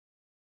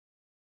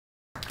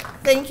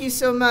Thank you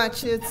so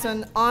much. It's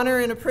an honor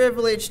and a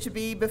privilege to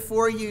be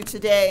before you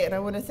today, and I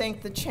want to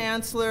thank the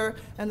Chancellor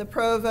and the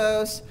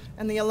Provost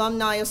and the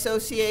Alumni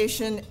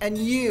Association and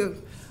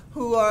you,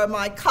 who are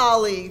my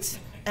colleagues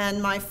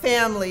and my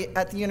family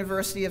at the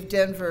University of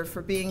Denver,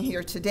 for being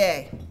here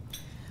today.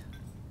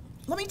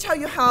 Let me tell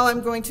you how I'm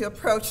going to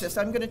approach this.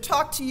 I'm going to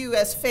talk to you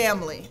as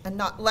family and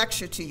not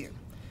lecture to you,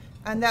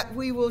 and that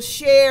we will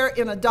share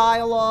in a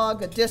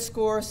dialogue, a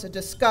discourse, a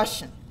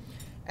discussion.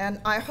 And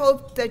I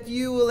hope that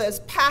you will as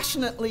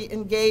passionately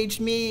engage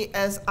me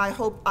as I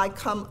hope I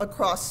come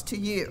across to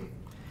you.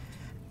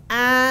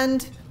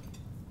 And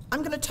I'm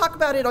going to talk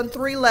about it on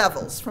 3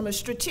 levels, from a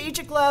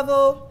strategic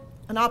level,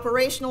 an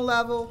operational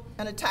level,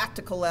 and a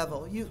tactical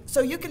level.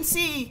 So you can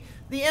see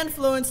the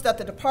influence that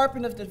the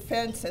Department of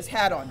Defense has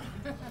had on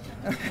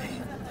me.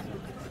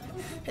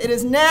 It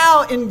is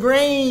now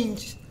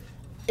ingrained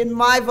in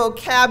my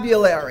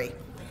vocabulary,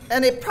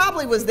 and it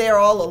probably was there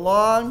all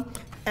along.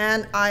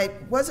 And I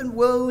wasn't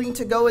willing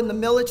to go in the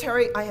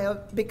military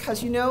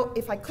because, you know,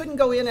 if I couldn't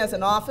go in as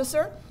an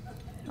officer,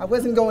 I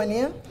wasn't going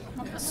in.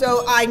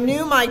 So I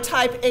knew my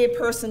type A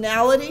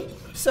personality,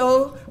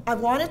 so I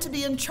wanted to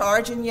be in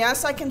charge. And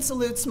yes, I can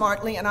salute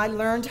smartly, and I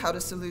learned how to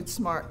salute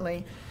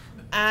smartly.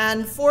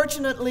 And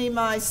fortunately,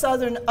 my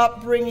Southern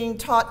upbringing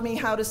taught me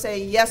how to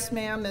say yes,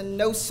 ma'am, and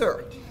no,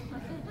 sir.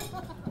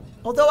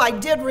 Although I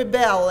did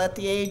rebel at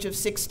the age of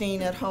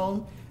 16 at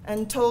home,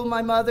 and told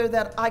my mother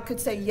that I could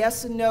say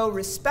yes and no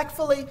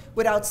respectfully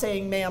without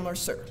saying ma'am or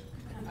sir.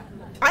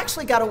 I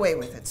actually got away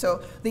with it.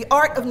 So the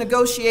art of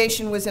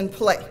negotiation was in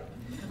play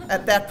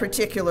at that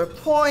particular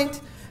point,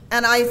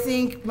 and I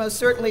think most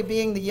certainly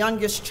being the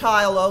youngest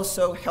child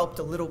also helped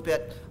a little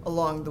bit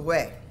along the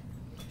way.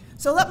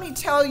 So let me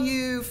tell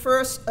you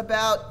first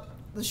about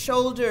the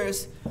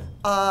shoulders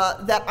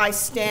that I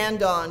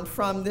stand on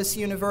from this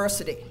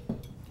university.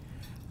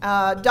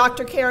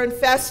 Dr. Karen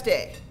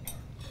Feste,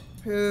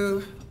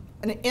 who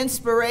an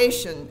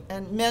inspiration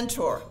and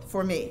mentor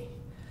for me,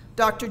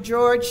 Dr.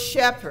 George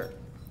Shepard,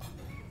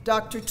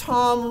 Dr.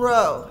 Tom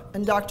Rowe,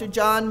 and Dr.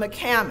 John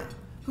McCammon,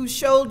 whose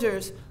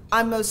shoulders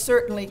I most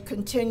certainly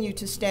continue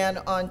to stand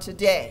on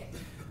today,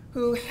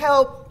 who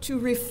helped to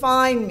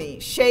refine me,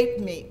 shape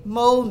me,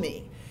 mold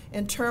me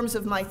in terms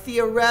of my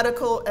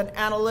theoretical and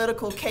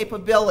analytical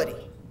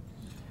capability.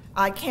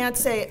 I can't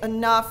say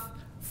enough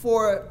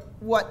for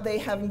what they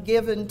have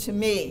given to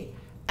me.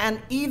 And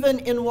even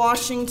in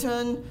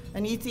Washington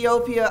and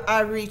Ethiopia, I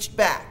reached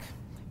back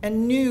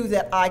and knew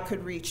that I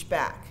could reach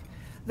back.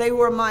 They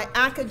were my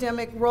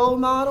academic role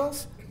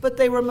models, but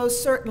they were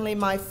most certainly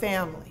my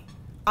family.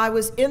 I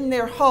was in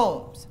their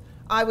homes.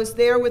 I was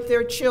there with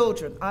their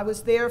children. I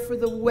was there for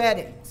the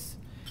weddings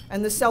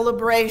and the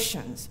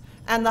celebrations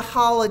and the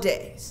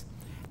holidays.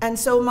 And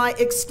so my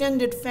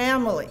extended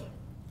family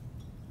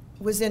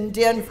was in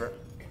Denver.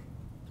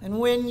 And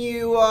when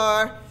you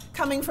are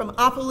coming from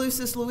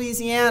Opelousas,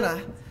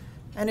 Louisiana,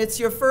 and it's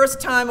your first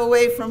time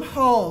away from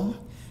home,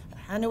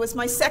 and it was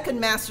my second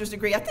master's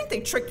degree. I think they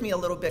tricked me a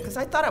little bit because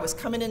I thought I was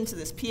coming into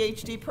this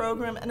PhD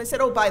program, and I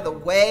said, oh, by the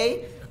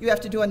way, you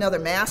have to do another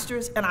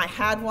master's, and I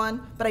had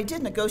one, but I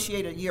did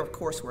negotiate a year of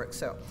coursework,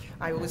 so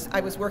I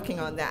was working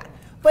on that.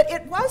 But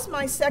it was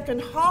my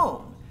second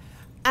home,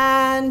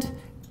 and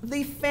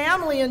the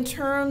family in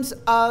terms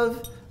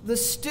of the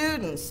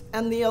students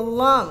and the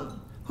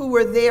alum who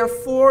were there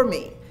for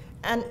me.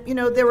 And, you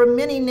know, there were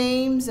many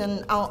names,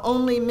 and I'll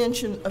only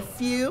mention a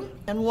few,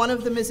 and one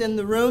of them is in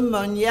the room,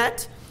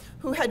 Monette,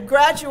 who had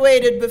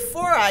graduated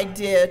before I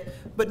did,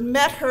 but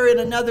met her in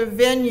another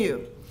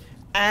venue.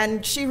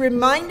 And she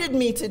reminded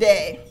me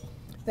today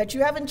that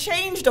you haven't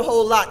changed a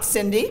whole lot,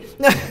 Cindy,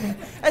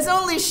 as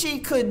only she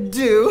could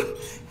do,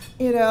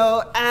 you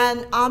know,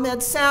 and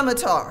Ahmed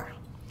Samatar,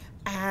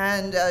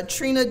 and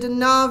Trina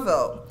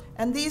DeNavo.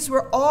 And these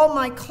were all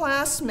my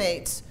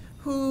classmates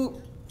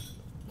who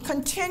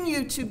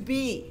continue to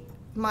be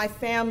my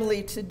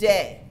family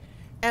today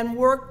and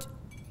worked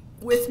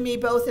with me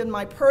both in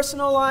my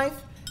personal life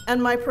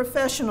and my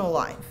professional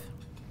life.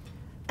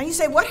 And you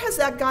say, what has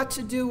that got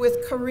to do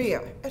with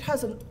career? It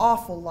has an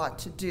awful lot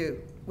to do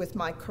with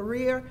my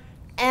career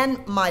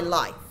and my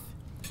life.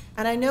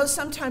 And I know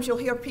sometimes you'll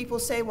hear people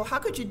say, well, how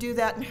could you do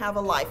that and have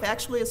a life?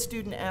 Actually, a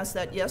student asked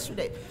that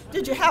yesterday.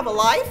 Did you have a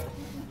life?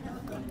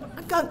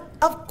 I've gone,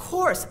 of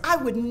course, I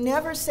would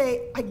never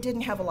say I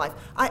didn't have a life.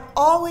 I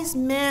always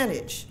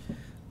managed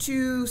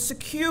to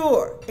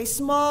secure a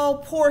small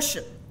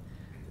portion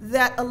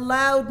that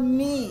allowed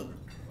me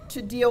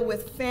to deal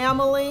with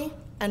family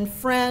and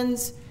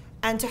friends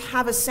and to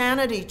have a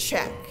sanity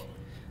check.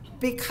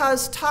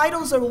 Because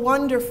titles are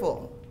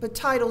wonderful, but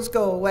titles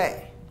go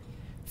away.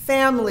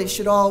 Family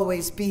should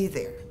always be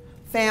there,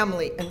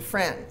 family and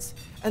friends.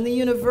 And the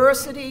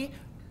university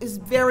is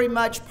very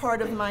much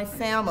part of my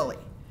family.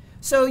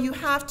 So you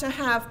have to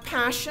have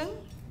passion,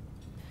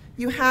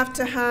 you have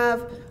to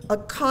have a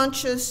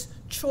conscious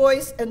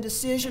choice and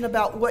decision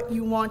about what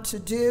you want to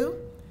do,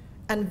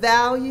 and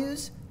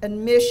values,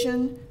 and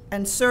mission,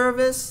 and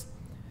service,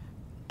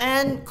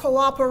 and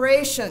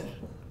cooperation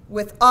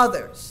with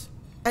others,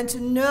 and to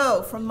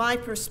know from my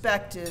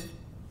perspective,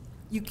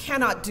 you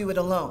cannot do it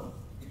alone.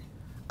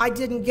 I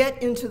didn't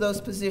get into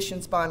those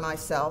positions by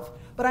myself,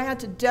 but I had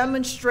to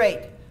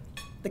demonstrate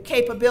the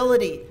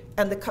capability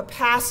and the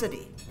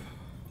capacity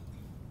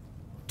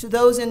to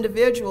those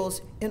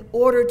individuals in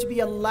order to be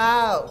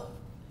allowed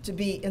to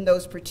be in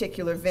those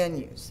particular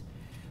venues.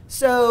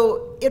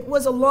 So it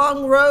was a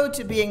long road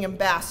to being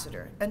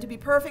ambassador. And to be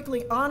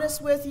perfectly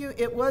honest with you,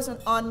 it wasn't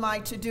on my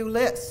to-do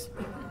list.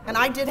 And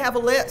I did have a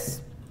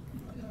list.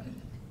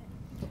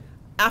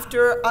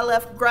 After I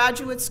left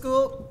graduate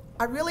school,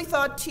 I really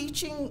thought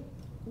teaching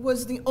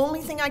was the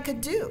only thing I could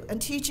do. And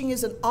teaching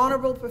is an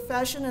honorable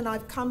profession, and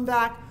I've come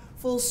back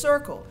full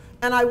circle.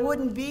 And I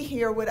wouldn't be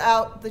here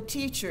without the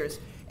teachers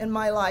in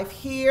my life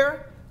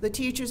here, the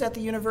teachers at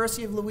the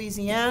University of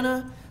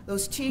Louisiana,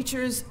 those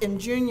teachers in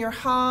junior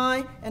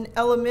high and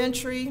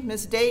elementary,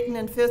 Miss Dayton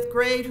in 5th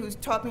grade, who's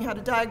taught me how to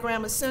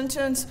diagram a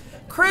sentence.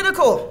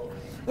 Critical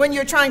when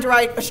you're trying to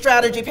write a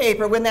strategy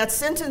paper, when that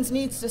sentence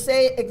needs to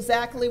say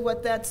exactly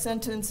what that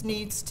sentence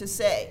needs to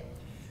say.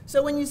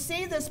 So when you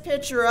see this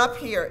picture up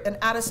here in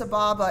Addis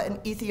Ababa in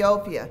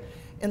Ethiopia,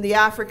 in the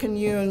African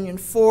Union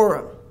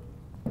Forum,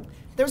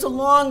 there's a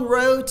long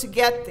road to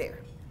get there.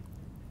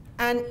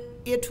 And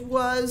it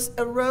was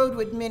a road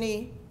with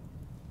many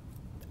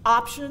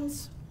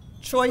options,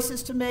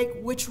 choices to make,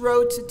 which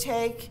road to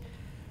take,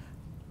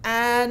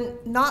 and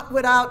not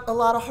without a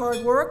lot of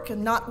hard work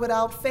and not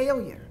without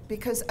failure,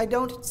 because I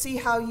don't see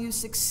how you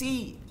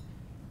succeed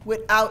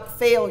without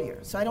failure.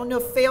 So I don't know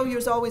if failure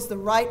is always the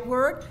right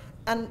word,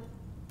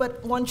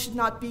 but one should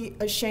not be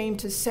ashamed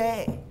to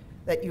say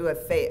that you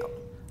have failed.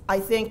 I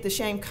think the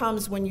shame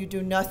comes when you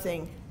do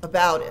nothing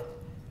about it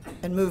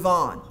and move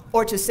on,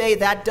 or to say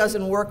that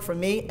doesn't work for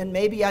me and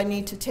maybe I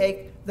need to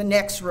take the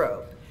next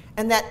road.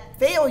 And that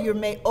failure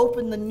may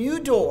open the new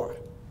door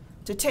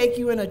to take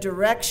you in a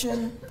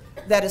direction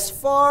that is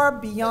far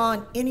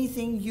beyond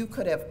anything you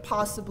could have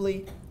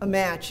possibly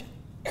imagined.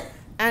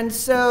 And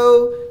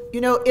so,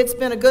 you know, it's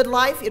been a good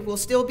life. It will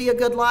still be a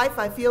good life.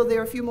 I feel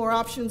there are a few more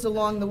options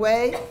along the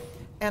way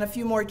and a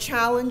few more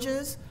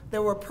challenges.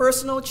 There were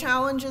personal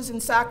challenges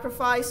and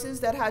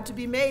sacrifices that had to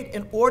be made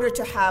in order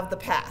to have the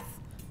path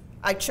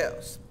I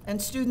chose. And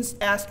students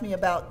asked me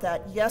about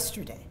that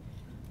yesterday.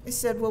 They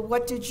said, well,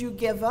 what did you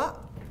give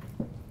up?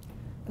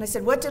 And I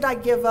said, what did I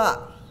give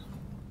up?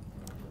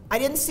 I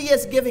didn't see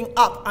as giving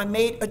up. I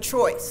made a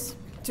choice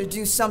to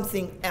do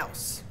something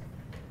else.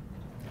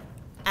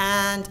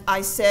 And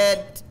I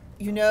said,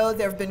 you know,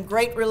 there have been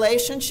great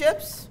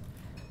relationships.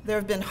 There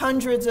have been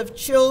hundreds of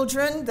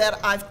children that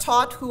I've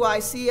taught who I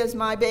see as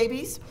my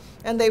babies,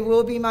 and they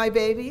will be my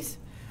babies.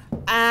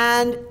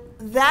 And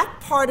that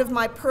part of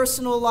my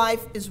personal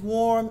life is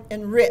warm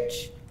and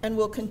rich and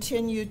will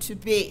continue to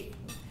be.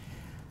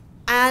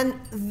 And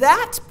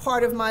that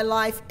part of my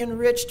life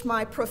enriched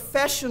my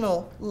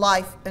professional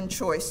life and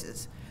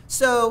choices.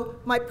 So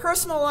my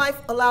personal life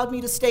allowed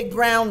me to stay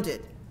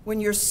grounded when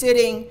you're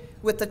sitting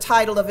with the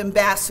title of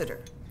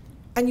ambassador.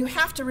 And you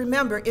have to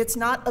remember, it's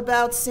not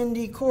about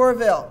Cindy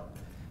Courville.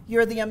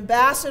 You're the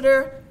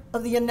ambassador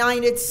of the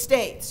United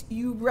States.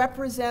 You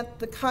represent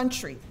the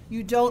country.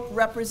 You don't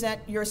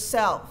represent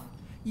yourself.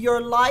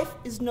 Your life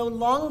is no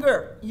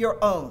longer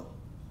your own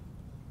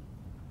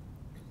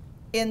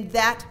in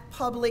that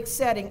public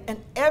setting, and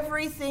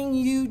everything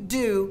you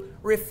do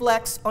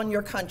reflects on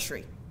your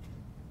country.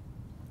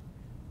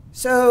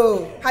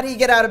 So how do you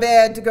get out of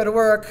bed to go to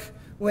work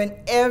when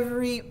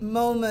every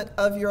moment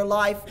of your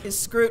life is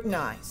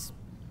scrutinized?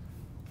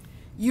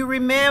 You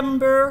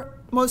remember,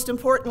 most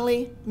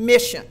importantly,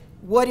 mission.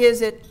 What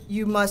is it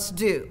you must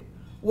do?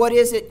 What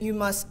is it you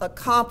must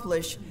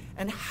accomplish?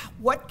 And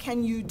what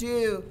can you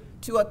do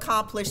to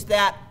accomplish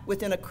that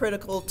within a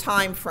critical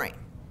time frame?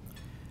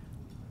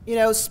 You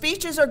know,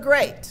 speeches are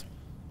great,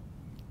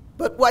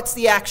 but what's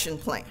the action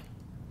plan?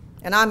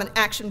 And I'm an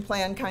action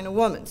plan kind of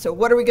woman. So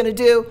what are we going to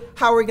do?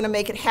 How are we going to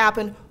make it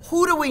happen?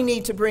 Who do we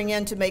need to bring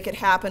in to make it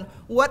happen?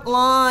 What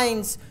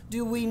lines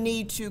do we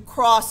need to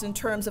cross in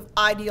terms of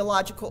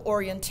ideological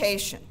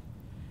orientation?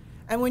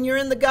 And when you're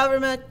in the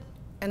government,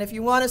 and if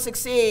you want to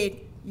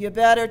succeed, you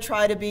better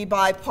try to be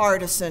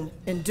bipartisan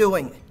in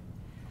doing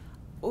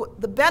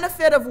it. The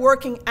benefit of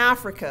working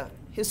Africa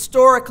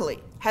historically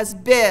has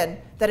been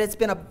that it's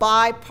been a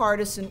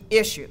bipartisan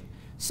issue.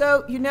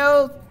 So, you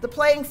know, the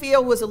playing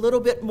field was a little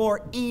bit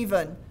more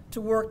even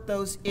to work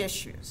those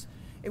issues.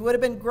 It would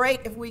have been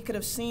great if we could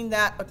have seen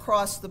that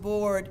across the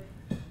board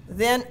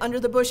then under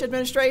the Bush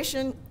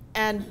administration,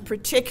 and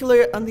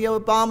particularly under the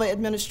Obama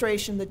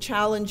administration. The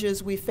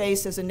challenges we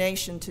face as a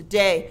nation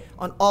today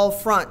on all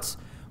fronts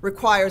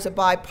requires a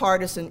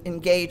bipartisan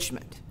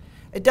engagement.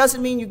 It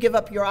doesn't mean you give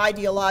up your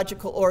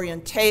ideological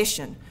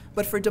orientation,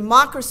 but for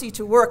democracy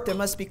to work, there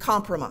must be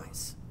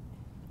compromise.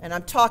 And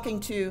I'm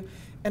talking to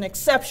an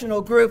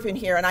exceptional group in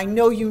here, and I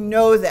know you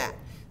know that.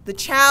 The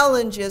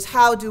challenge is,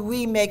 how do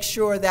we make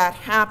sure that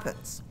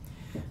happens?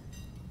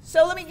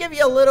 So let me give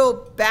you a little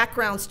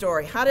background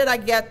story. How did I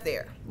get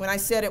there when I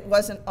said it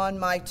wasn't on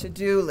my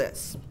to-do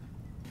list?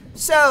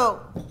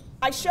 So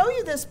I show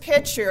you this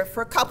picture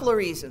for a couple of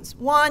reasons.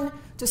 One,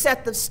 to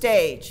set the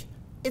stage.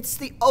 It's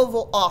the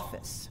Oval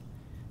Office.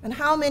 And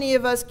how many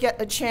of us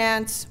get a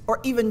chance or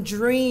even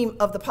dream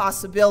of the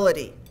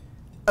possibility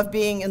of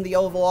being in the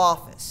Oval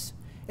Office?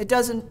 It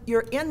doesn't,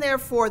 you're in there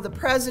for the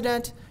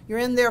president, you're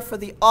in there for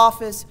the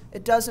office,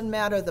 it doesn't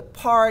matter the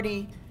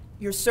party,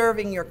 you're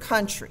serving your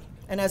country.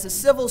 And as a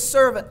civil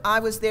servant, I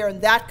was there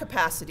in that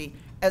capacity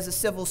as a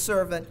civil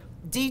servant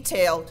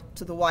detailed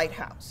to the White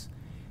House.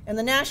 And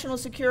the National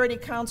Security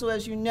Council,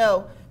 as you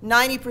know,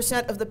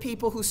 90% of the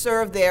people who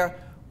serve there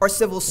are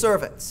civil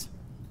servants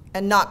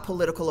and not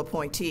political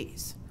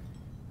appointees.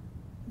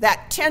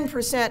 That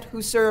 10%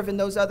 who serve in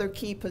those other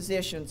key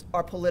positions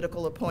are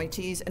political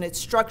appointees, and it's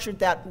structured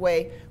that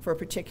way for a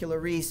particular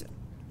reason.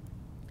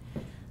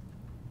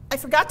 I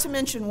forgot to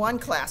mention one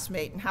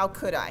classmate, and how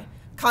could I?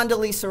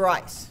 Condoleezza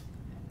Rice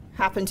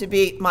happened to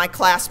be my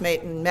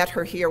classmate and met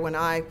her here when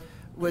I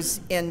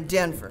was in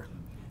Denver.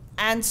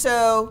 And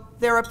so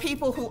there are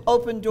people who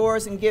open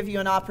doors and give you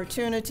an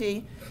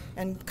opportunity.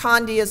 And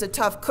Condi is a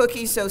tough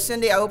cookie, so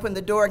Cindy, I opened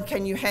the door, and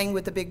can you hang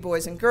with the big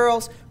boys and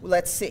girls? Well,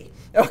 let's see.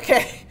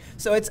 Okay,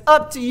 so it's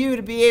up to you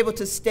to be able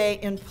to stay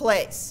in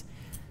place.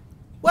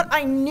 What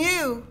I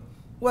knew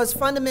was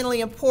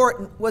fundamentally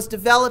important was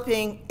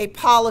developing a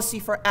policy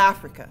for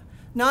Africa.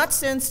 Not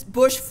since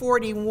Bush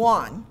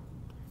 41,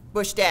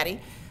 Bush Daddy,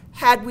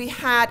 had we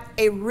had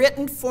a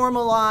written,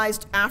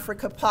 formalized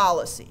Africa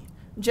policy.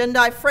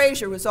 Jendai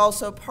Frazier was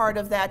also part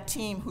of that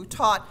team who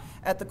taught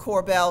at the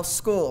Courville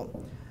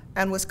School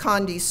and was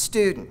Condi's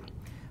student.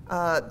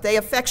 They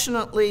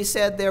affectionately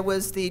said there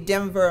was the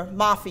Denver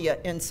Mafia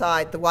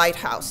inside the White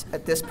House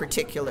at this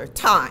particular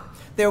time.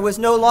 There was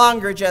no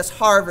longer just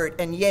Harvard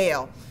and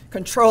Yale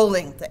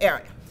controlling the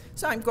area.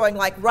 So I'm going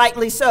like,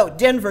 rightly so,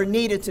 Denver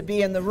needed to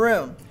be in the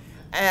room.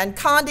 And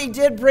Condi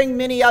did bring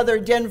many other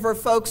Denver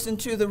folks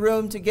into the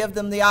room to give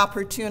them the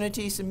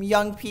opportunity, some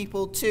young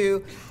people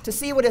too, to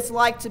see what it's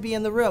like to be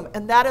in the room.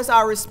 And that is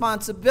our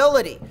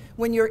responsibility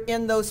when you're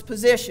in those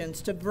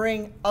positions, to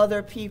bring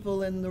other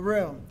people in the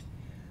room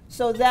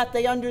so that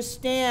they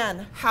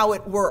understand how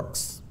it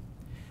works.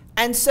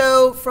 And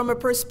so from a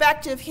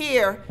perspective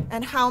here,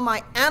 and how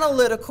my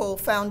analytical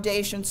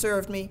foundation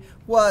served me,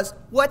 was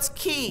what's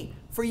key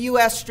for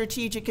U.S.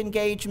 strategic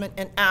engagement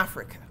in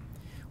Africa.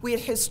 We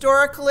had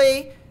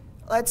historically,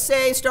 let's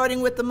say,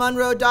 starting with the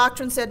Monroe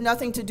Doctrine, said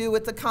nothing to do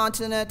with the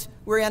continent.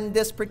 We're in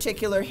this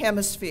particular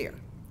hemisphere.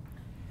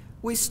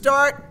 We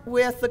start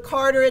with the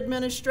Carter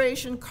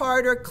administration,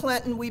 Carter,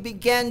 Clinton. We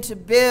begin to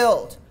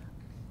build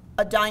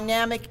a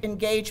dynamic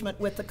engagement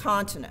with the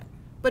continent,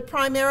 but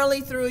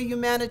primarily through a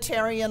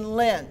humanitarian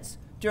lens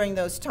during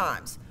those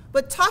times.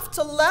 But tough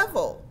to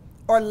level,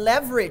 or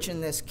leverage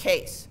in this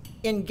case,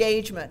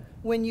 engagement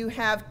when you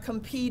have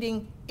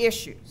competing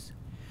issues.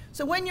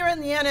 So when you're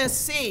in the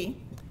NSC,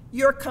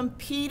 you're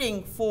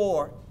competing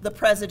for the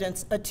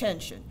president's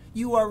attention.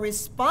 You are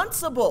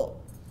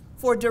responsible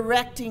for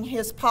directing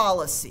his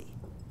policy,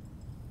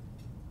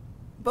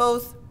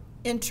 both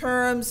in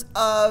terms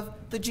of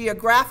the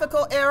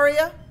geographical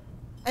area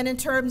and in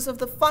terms of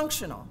the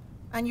functional.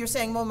 And you're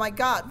saying, oh my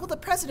God, well, the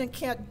president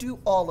can't do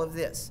all of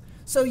this.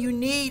 So you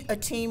need a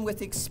team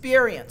with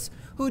experience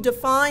who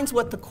defines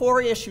what the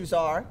core issues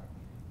are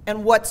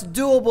and what's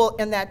doable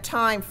in that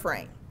time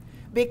frame.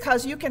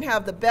 Because you can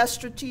have the best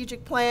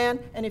strategic plan,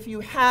 and if you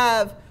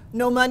have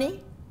no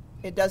money,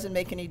 it doesn't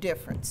make any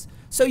difference.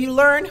 So you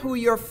learn who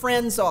your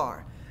friends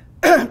are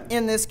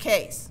in this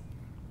case.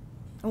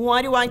 And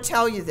why do I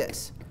tell you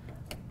this?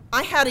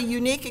 I had a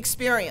unique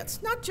experience,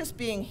 not just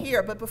being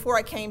here, but before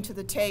I came to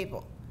the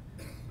table.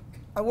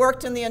 I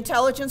worked in the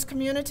intelligence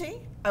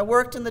community. I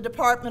worked in the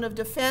Department of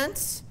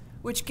Defense,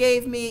 which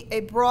gave me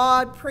a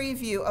broad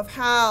preview of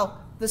how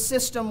the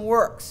system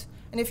works.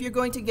 And if you're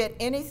going to get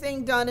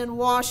anything done in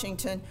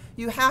Washington,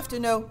 you have to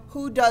know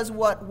who does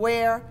what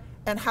where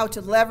and how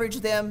to leverage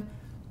them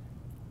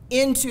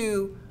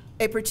into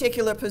a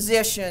particular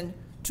position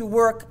to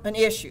work an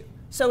issue.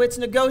 So it's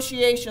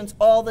negotiations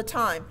all the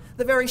time.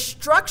 The very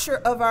structure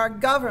of our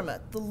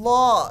government, the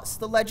laws,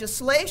 the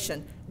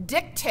legislation,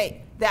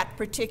 dictate that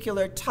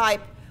particular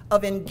type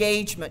of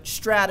engagement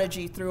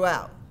strategy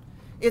throughout.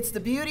 It's the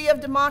beauty of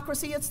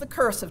democracy, it's the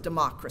curse of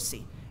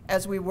democracy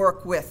as we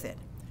work with it.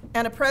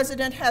 And a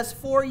president has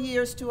 4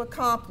 years to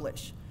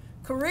accomplish.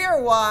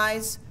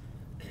 Career-wise,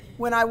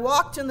 when I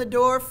walked in the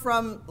door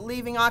from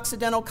leaving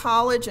Occidental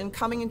College and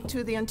coming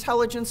into the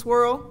intelligence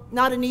world,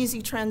 not an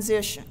easy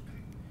transition.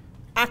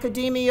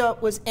 Academia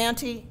was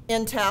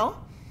anti-intel.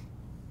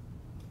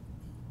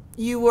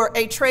 You were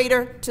a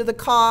traitor to the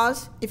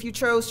cause if you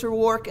chose to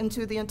work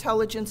into the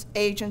intelligence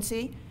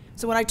agency.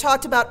 So when I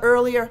talked about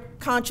earlier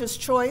conscious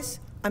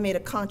choice, I made a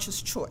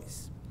conscious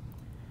choice.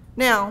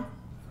 Now,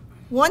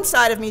 one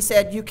side of me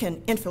said, you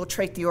can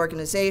infiltrate the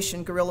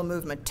organization, guerrilla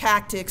movement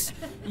tactics,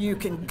 you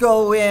can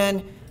go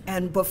in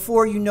and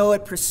before you know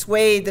it,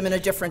 persuade them in a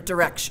different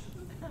direction.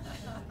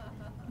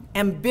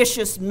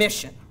 Ambitious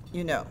mission,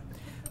 you know.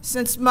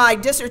 Since my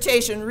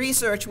dissertation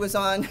research was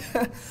on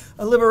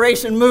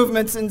liberation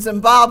movements in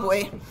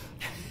Zimbabwe,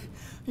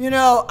 you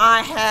know,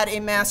 I had a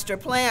master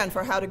plan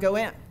for how to go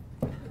in.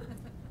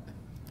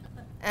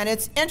 And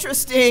it's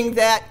interesting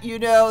that, you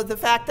know, the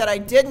fact that I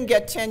didn't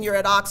get tenure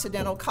at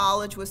Occidental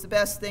College was the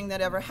best thing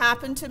that ever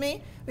happened to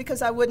me,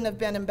 because I wouldn't have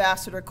been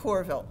Ambassador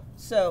Courville.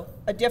 So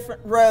a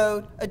different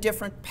road, a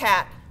different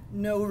path,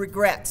 no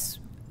regrets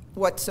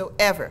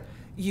whatsoever.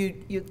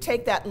 You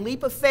take that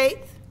leap of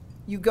faith,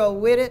 you go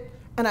with it,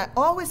 and I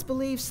always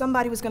believed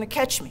somebody was going to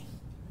catch me.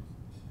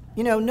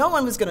 You know, no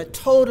one was going to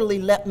totally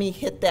let me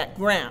hit that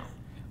ground.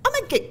 I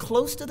might get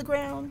close to the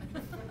ground.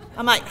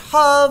 I might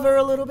hover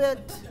a little bit.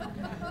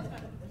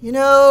 You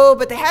know,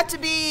 but there had to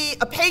be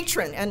a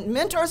patron, and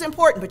mentor is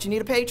important, but you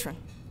need a patron.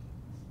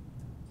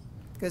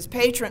 Because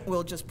patron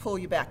will just pull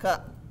you back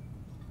up.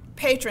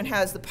 Patron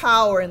has the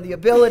power and the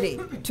ability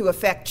to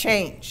affect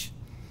change.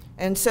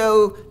 And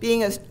so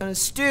being an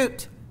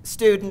astute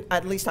student,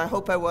 at least I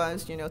hope I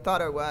was, you know,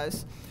 thought I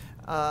was,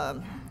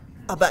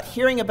 about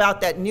hearing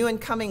about that new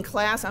incoming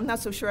class, I'm not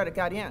so sure I'd have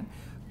got in.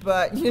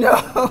 But, you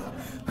know,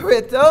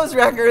 with those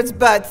records,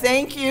 but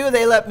thank you,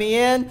 they let me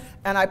in,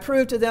 and I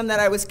proved to them that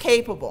I was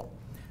capable.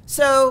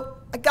 So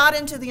I got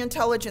into the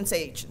intelligence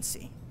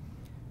agency.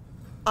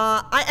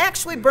 I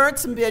actually burnt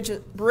some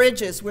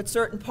bridges with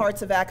certain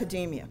parts of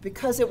academia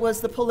because it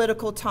was the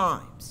political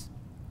times.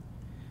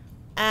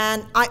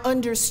 And I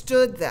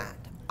understood that.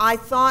 I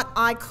thought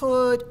I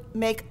could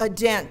make a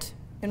dent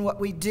in what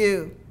we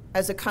do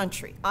as a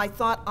country. I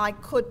thought I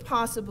could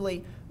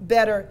possibly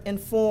better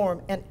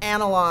inform and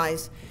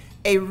analyze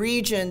a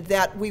region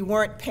that we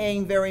weren't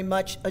paying very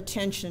much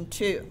attention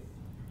to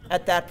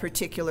at that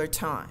particular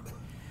time.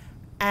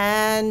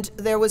 And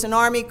there was an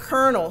Army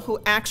colonel who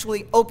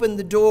actually opened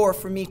the door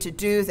for me to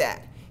do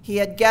that. He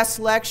had guest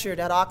lectured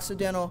at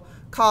Occidental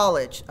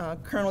College,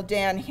 Colonel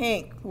Dan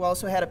Hink, who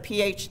also had a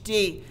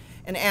PhD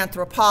in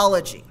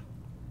anthropology.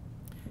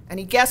 And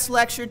he guest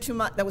lectured to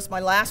that was my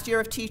last year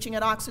of teaching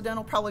at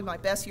Occidental, probably my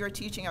best year of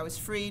teaching. I was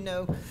free,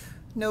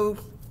 no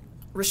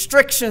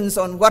restrictions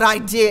on what I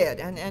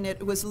did, and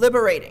it was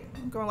liberating.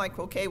 I'm going like,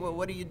 okay, well,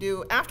 what do you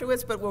do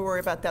afterwards? But we'll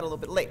worry about that a little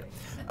bit later.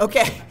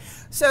 Okay,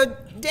 so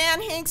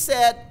Dan Hink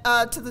said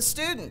to the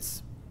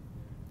students,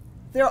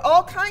 there are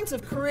all kinds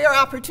of career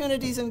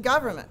opportunities in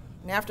government.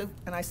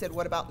 And I said,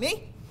 what about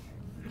me?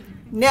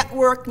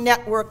 Network,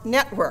 network,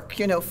 network.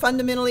 You know,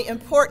 fundamentally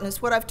important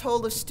is what I've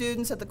told the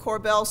students at the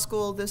Courville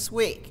School this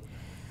week.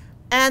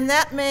 And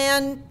that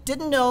man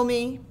didn't know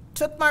me,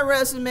 took my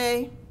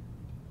resume,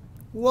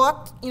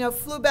 walked, you know,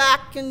 flew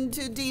back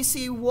into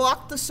DC,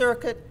 walked the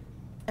circuit,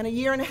 and a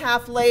year and a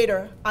half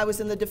later, I was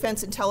in the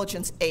Defense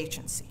Intelligence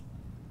Agency.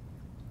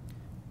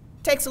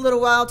 Takes a little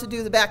while to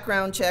do the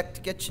background check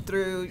to get you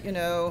through, you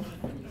know.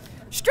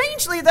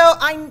 Strangely, though,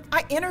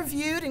 I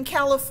interviewed in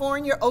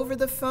California over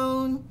the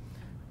phone,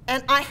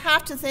 and I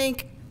have to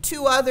thank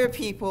two other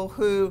people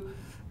who,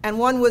 and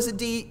one was a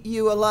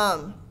DU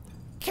alum,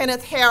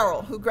 Kenneth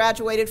Harrell, who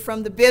graduated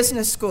from the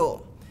business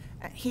school.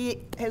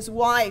 His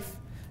wife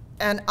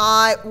and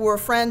I were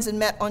friends and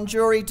met on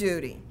jury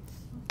duty.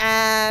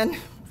 And,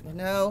 you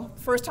know,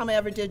 first time I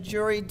ever did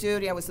jury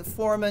duty, I was the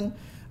foreman.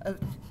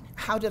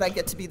 How did I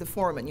get to be the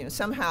foreman? You know,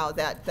 somehow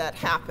that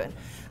happened.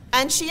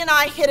 And she and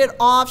I hit it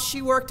off.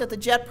 She worked at the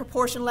Jet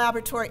Propulsion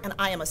Laboratory, and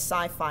I am a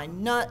sci-fi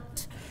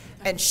nut.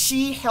 And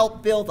she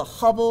helped build the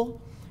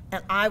Hubble,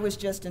 and I was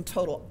just in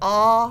total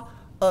awe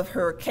of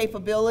her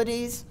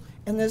capabilities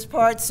in this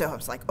part. So I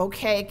was like,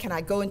 okay, can I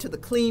go into the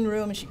clean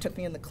room? And she took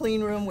me in the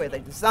clean room where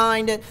they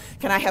designed it.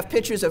 Can I have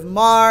pictures of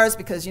Mars?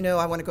 Because, you know,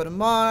 I want to go to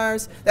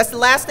Mars. That's the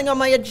last thing on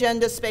my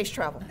agenda, space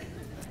travel.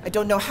 I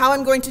don't know how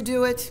I'm going to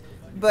do it,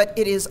 but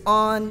it is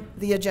on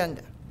the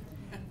agenda.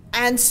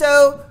 And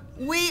so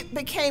we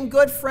became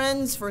good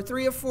friends for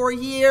 3 or 4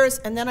 years,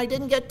 and then I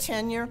didn't get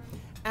tenure.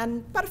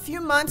 And about a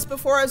few months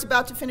before I was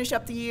about to finish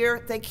up the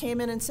year, they came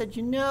in and said,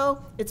 you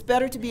know, it's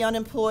better to be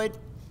unemployed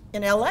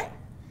in LA.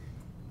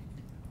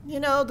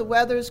 You know, the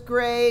weather's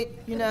great,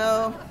 you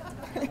know,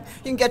 you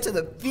can get to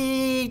the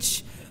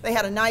beach. They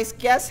had a nice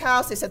guest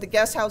house. They said the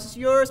guest house is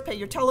yours, pay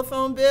your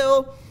telephone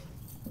bill.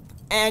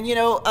 And, you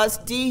know, us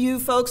DU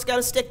folks got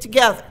to stick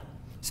together.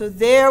 So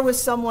there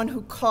was someone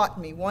who caught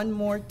me one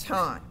more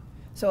time.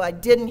 So I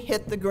didn't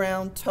hit the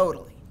ground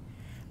totally.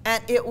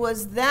 And it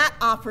was that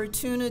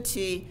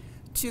opportunity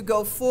to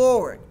go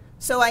forward.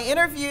 So I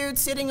interviewed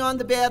sitting on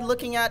the bed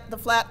looking at the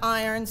flat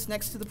irons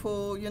next to the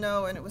pool, you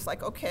know, and it was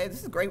like, okay, this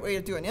is a great way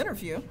to do an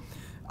interview.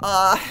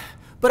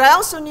 But I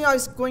also knew I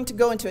was going to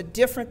go into a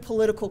different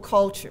political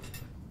culture,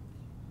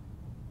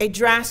 a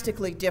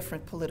drastically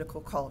different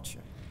political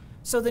culture.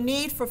 So the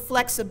need for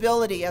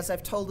flexibility, as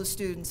I've told the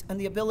students, and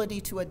the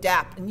ability to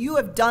adapt. And you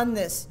have done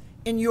this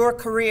in your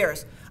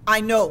careers,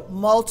 I know,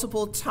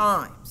 multiple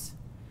times.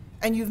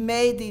 And you've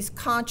made these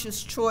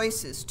conscious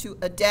choices to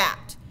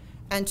adapt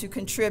and to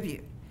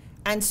contribute.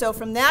 And so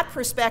from that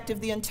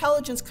perspective, the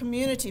intelligence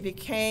community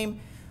became,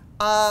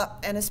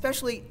 and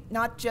especially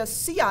not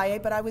just CIA,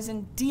 but I was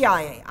in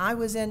DIA. I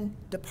was in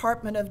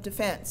Department of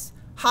Defense,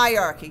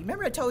 hierarchy.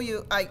 Remember I told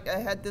you I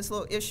had this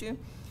little issue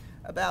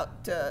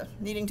about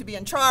needing to be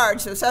in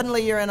charge, so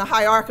suddenly you're in a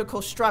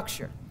hierarchical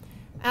structure.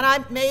 And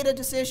I made a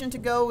decision to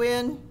go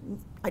in.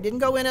 I didn't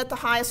go in at the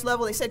highest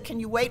level. They said, can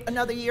you wait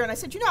another year? And I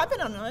said, you know, I've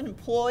been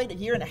unemployed a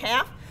year and a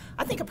half.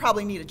 I think I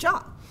probably need a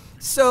job.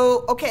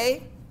 So,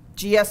 okay,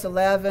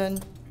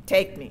 GS11,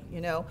 take me,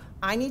 you know.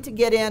 I need to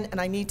get in and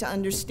I need to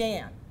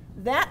understand.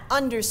 That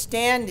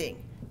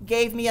understanding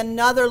gave me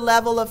another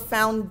level of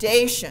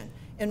foundation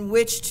in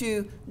which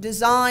to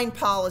design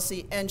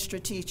policy and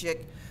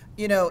strategic,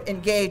 you know,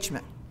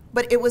 engagement.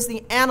 But it was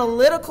the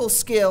analytical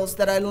skills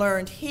that I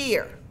learned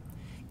here.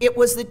 It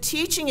was the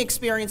teaching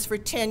experience for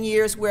 10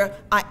 years where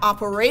I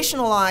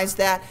operationalized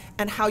that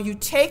and how you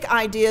take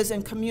ideas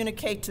and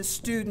communicate to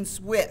students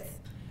with.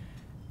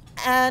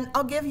 And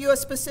I'll give you a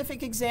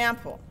specific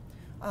example.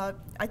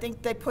 I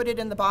think they put it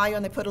in the bio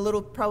and they put a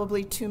little,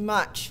 probably too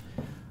much.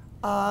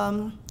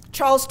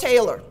 Charles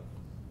Taylor,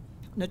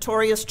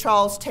 notorious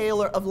Charles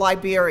Taylor of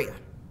Liberia,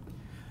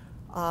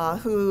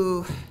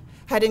 who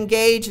had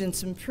engaged in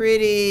some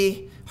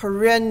pretty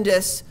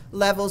horrendous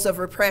levels of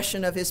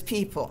repression of his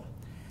people,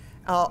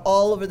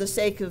 all over the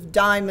sake of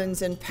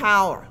diamonds and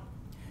power.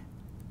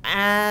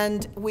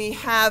 And we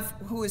have,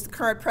 who is the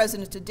current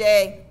president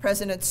today,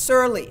 President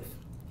Sirleaf,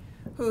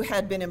 who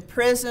had been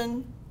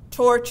imprisoned,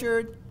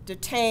 tortured,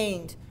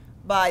 detained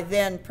by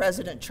then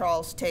President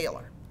Charles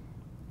Taylor.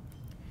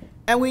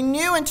 And we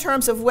knew in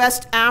terms of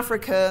West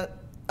Africa,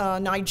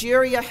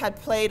 Nigeria had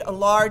played a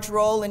large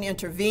role in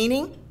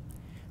intervening,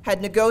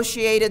 had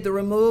negotiated the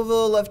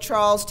removal of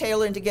Charles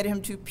Taylor and to get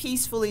him to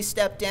peacefully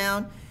step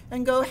down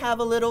and go have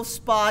a little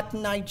spot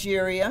in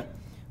Nigeria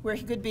where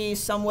he could be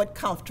somewhat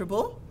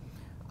comfortable.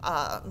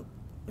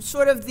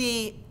 Sort of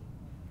the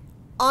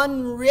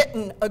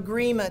unwritten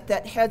agreement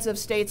that heads of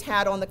states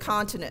had on the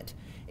continent.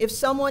 If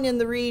someone in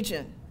the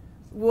region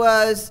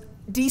was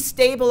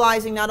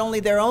destabilizing not only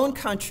their own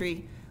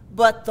country,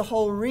 but the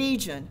whole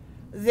region,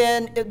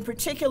 then in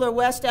particular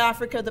West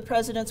Africa, the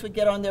presidents would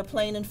get on their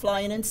plane and fly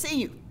in and see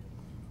you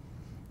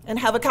and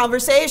have a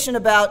conversation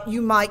about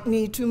you might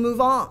need to move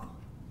on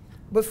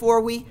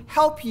before we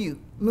help you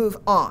move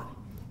on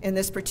in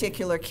this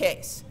particular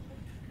case.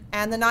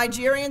 And the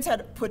Nigerians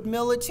had put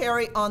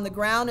military on the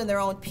ground in their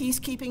own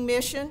peacekeeping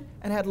mission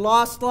and had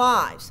lost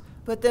lives.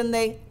 But then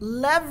they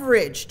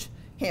leveraged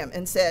him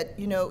and said,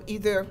 you know,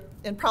 either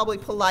in probably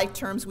polite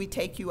terms, we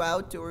take you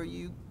out or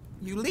you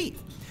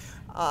leave.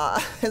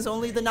 As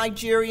only the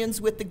Nigerians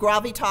with the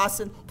gravitas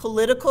and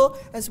political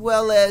as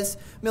well as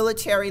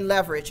military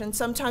leverage. And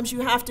sometimes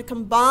you have to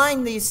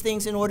combine these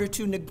things in order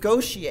to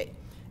negotiate.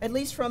 At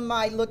least from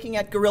my looking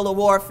at guerrilla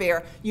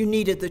warfare, you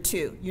needed the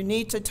two. You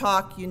need to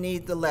talk, you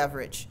need the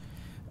leverage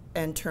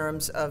in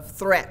terms of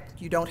threat.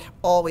 You don't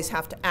always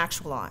have to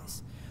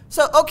actualize.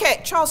 So,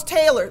 okay, Charles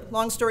Taylor,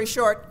 long story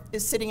short,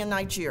 is sitting in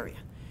Nigeria.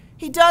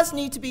 He does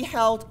need to be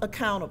held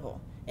accountable.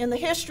 In the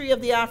history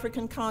of the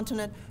African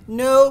continent,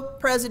 no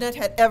president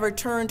had ever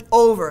turned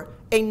over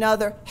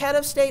another head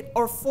of state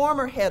or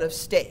former head of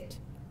state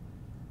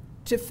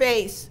to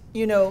face,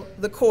 you know,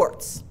 the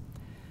courts.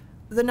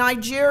 The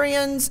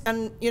Nigerians,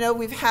 and you know,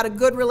 we've had a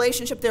good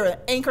relationship. They're an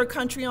anchor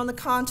country on the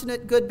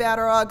continent, good, bad,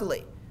 or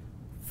ugly.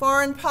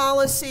 Foreign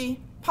policy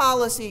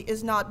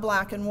is not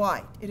black and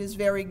white. It is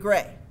very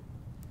gray.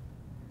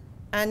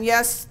 And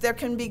yes, there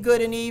can be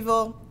good and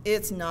evil.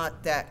 It's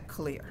not that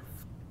clear.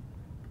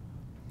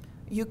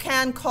 You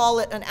can call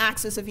it an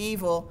axis of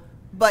evil,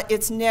 but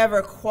it's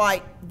never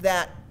quite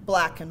that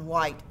black and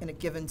white in a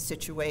given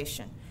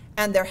situation.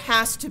 And there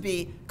has to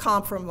be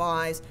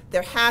compromise.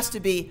 There has to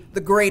be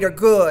the greater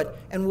good.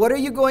 And what are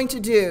you going to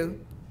do,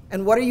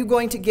 and what are you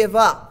going to give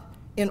up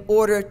in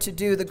order to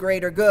do the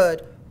greater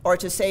good or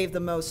to save the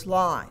most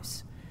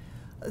lives?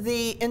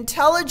 The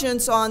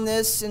intelligence on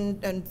this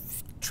and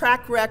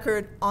track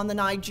record on the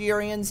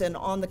Nigerians and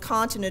on the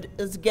continent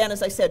is, again,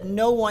 as I said,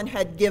 no one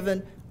had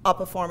given up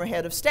a former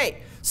head of state.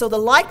 So the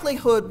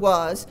likelihood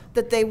was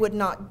that they would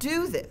not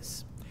do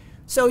this.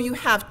 So you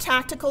have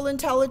tactical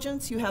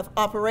intelligence, you have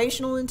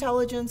operational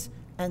intelligence,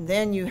 and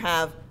then you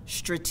have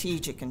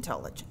strategic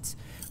intelligence.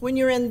 When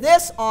you're in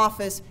this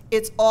office,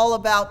 it's all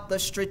about the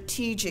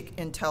strategic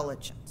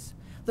intelligence.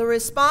 The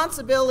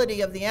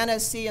responsibility of the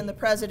NSC and the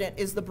president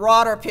is the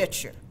broader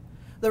picture.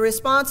 The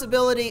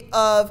responsibility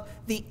of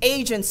the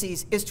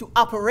agencies is to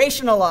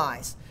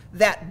operationalize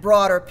that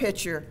broader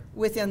picture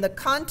within the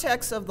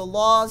context of the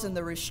laws and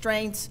the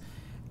restraints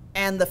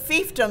and the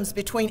fiefdoms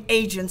between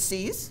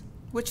agencies,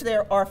 which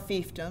there are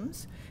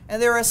fiefdoms,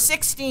 and there are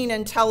 16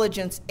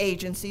 intelligence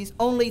agencies,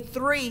 only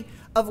 3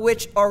 of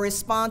which are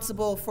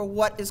responsible for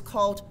what is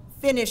called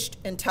finished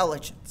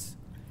intelligence.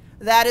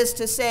 That is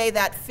to say,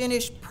 that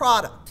finished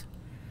product.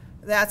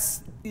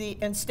 That's the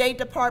State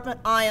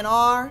Department,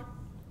 INR,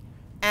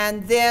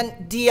 and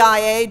then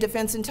DIA,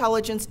 Defense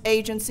Intelligence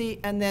Agency,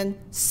 and then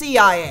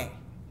CIA.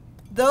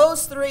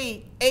 Those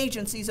 3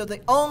 agencies are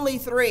the only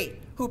 3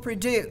 who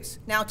produce.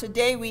 Now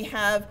today we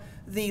have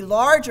the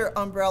larger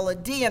umbrella,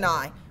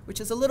 DNI,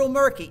 which is a little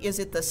murky. Is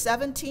it the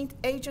 17th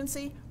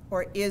agency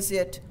or is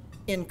it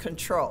in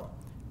control?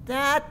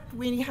 That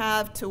we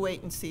have to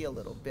wait and see a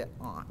little bit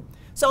on.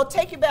 So I'll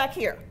take you back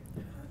here.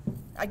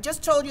 I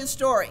just told you the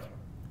story.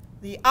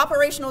 The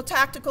operational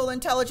tactical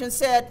intelligence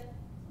said,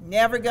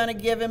 never going to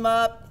give him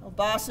up.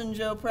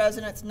 Obasanjo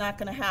president's not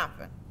going to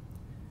happen.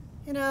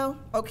 You know,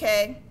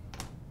 okay.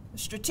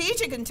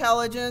 Strategic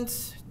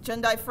intelligence,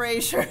 Jendai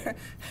Fraser,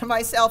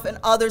 myself, and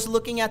others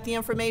looking at the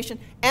information,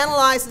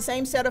 analyze the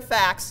same set of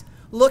facts,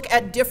 look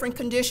at different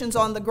conditions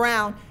on the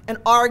ground, and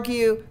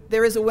argue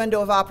there is a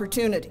window of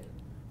opportunity.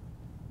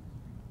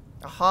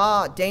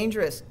 Aha,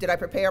 dangerous. Did I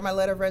prepare my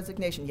letter of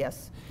resignation?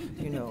 Yes.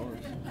 You know,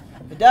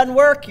 if it doesn't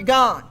work, you're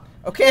gone.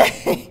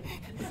 Okay?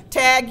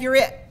 Tag, you're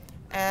it.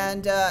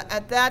 And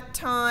at that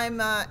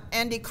time,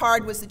 Andy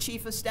Card was the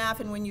chief of staff,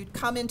 and when you'd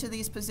come into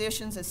these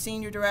positions as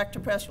senior director,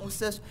 professional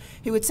assistant,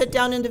 he would sit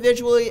down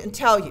individually and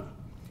tell you,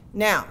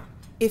 now,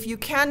 if you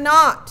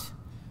cannot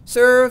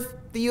serve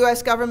the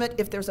U.S. government,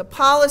 if there's a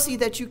policy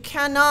that you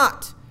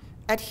cannot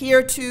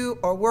adhere to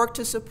or work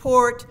to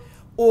support,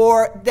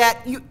 or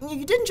that you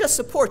didn't just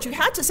support, you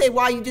had to say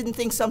why you didn't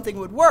think something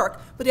would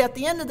work, but at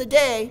the end of the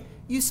day,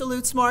 you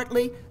salute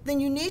smartly, then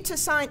you need to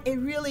sign a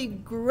really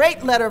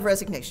great letter of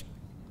resignation.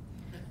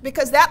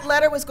 Because that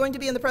letter was going to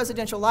be in the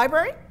presidential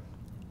library,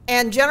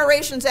 and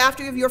generations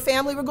after you, your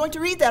family were going to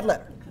read that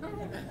letter.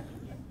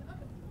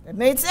 It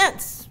made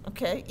sense,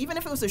 okay, even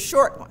if it was a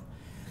short one.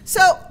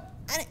 So,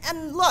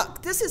 and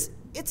look,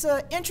 it's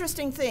an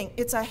interesting thing.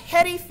 It's a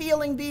heady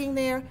feeling being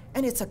there,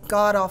 and it's a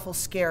god-awful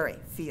scary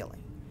feeling.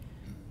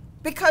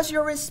 Because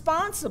you're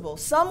responsible.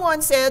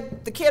 Someone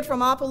said the kid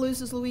from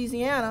Opelousas,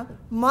 Louisiana,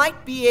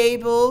 might be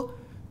able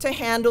to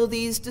handle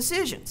these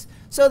decisions.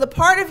 So the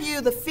part of you,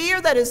 the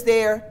fear that is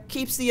there,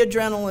 keeps the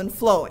adrenaline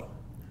flowing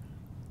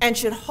and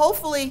should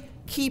hopefully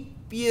keep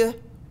you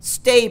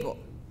stable.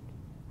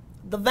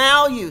 The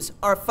values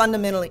are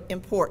fundamentally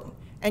important,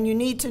 and you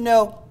need to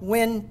know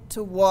when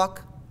to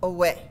walk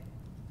away.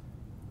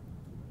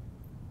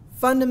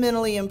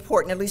 Fundamentally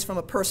important, at least from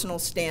a personal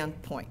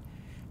standpoint.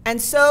 And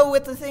so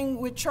with the thing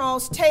with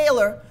Charles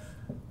Taylor,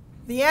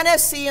 the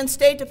NSC and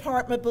State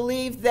Department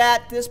believed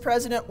that this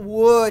president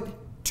would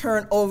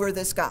turn over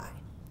this guy.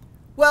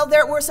 Well,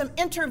 there were some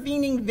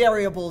intervening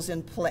variables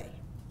in play.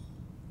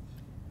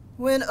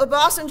 When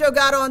Obasanjo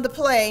got on the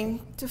plane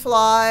to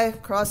fly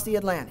across the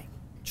Atlantic,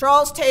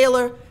 Charles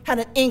Taylor had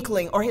an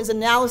inkling, or his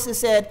analysis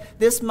said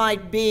this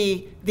might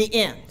be the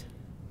end.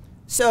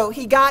 So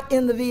he got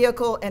in the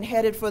vehicle and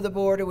headed for the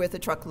border with a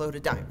truckload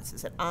of diamonds. He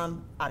said,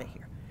 I'm out of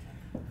here.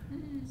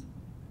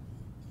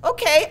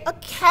 Okay, a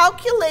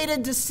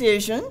calculated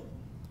decision.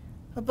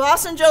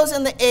 Obasanjo's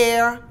in the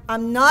air.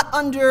 I'm not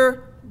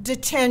under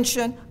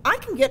detention. I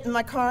can get in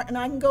my car and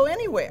I can go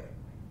anywhere.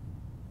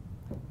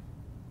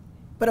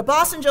 But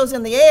Obasanjo's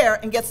in the air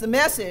and gets the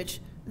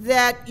message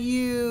that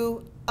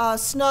you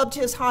snubbed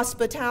his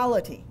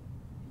hospitality,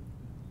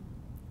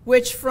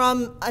 which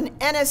from an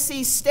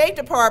NSC State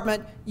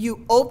Department,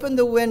 you opened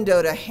the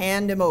window to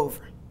hand him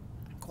over.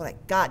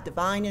 Like, God,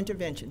 divine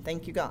intervention,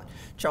 thank you, God.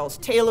 Charles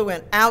Taylor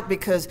went out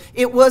because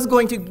it was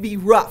going to be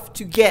rough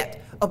to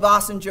get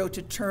Obasanjo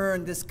to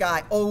turn this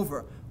guy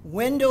over.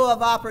 Window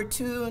of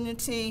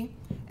opportunity,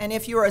 and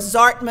if you're a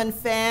Zartman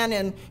fan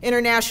in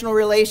international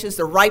relations,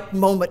 the right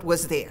moment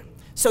was there.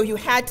 So you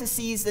had to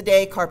seize the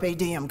day, carpe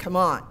diem, come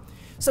on.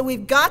 So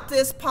we've got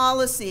this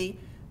policy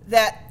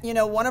that, you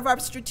know, one of our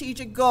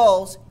strategic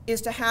goals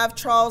is to have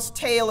Charles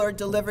Taylor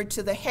delivered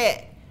to the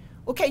head.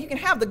 Okay, you can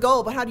have the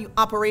goal, but how do you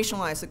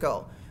operationalize the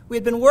goal? We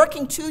had been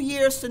working 2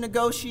 years to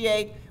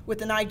negotiate with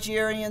the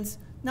Nigerians,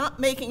 not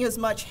making as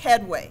much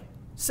headway.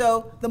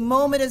 So the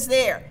moment is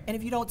there, and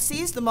if you don't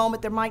seize the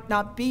moment, there might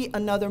not be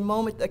another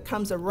moment that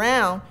comes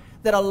around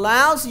that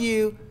allows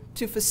you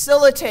to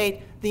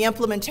facilitate the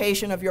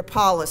implementation of your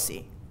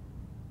policy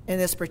in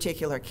this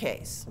particular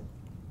case.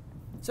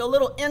 So a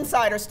little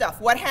insider stuff.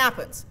 What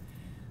happens?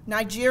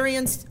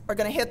 Nigerians are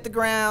going to hit the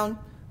ground.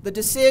 The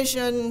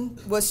decision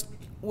was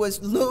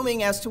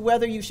looming as to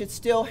whether you should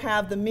still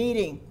have the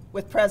meeting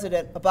with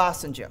President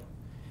Obasanjo.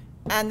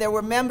 And there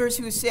were members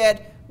who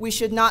said, we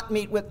should not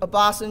meet with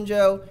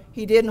Obasanjo.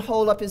 He didn't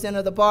hold up his end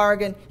of the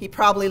bargain. He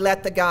probably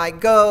let the guy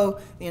go.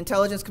 The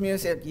intelligence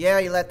community said,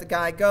 yeah, he let the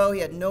guy go. He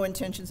had no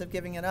intentions of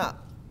giving it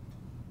up.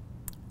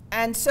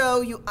 And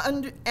so you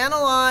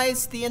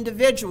analyze the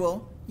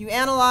individual, you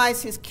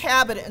analyze his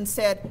cabinet and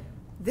said,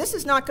 this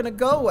is not going to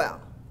go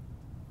well.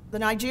 The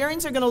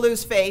Nigerians are going to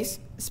lose face,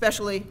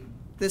 especially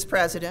this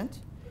president.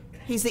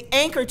 He's the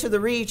anchor to the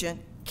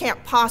region.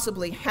 Can't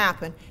possibly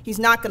happen. He's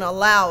not going to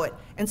allow it.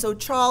 And so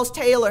Charles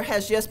Taylor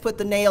has just put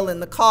the nail in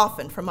the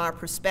coffin from our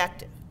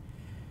perspective.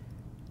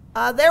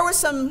 There were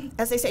some,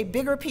 as they say,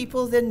 bigger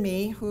people than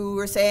me who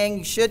were saying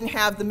you shouldn't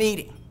have the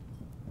meeting.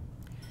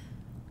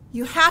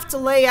 You have to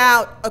lay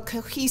out a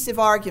cohesive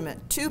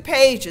argument, 2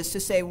 pages to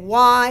say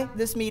why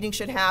this meeting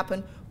should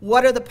happen,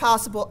 what are the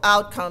possible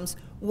outcomes,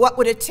 what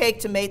would it take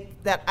to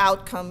make that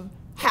outcome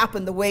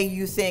happen the way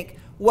you think,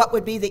 what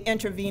would be the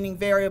intervening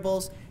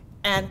variables,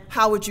 and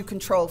how would you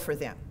control for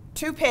them.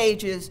 2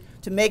 pages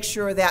to make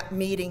sure that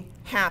meeting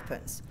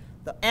happens.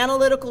 The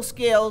analytical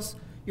skills,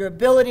 your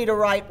ability to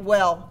write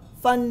well,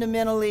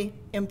 fundamentally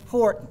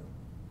important.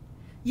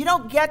 You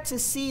don't get to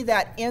see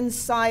that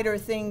insider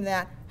thing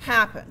that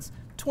happens.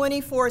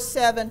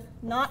 24/7,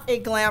 not a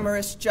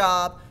glamorous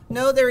job.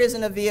 No, there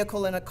isn't a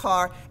vehicle in a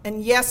car.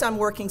 And yes, I'm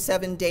working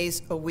 7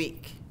 days a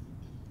week.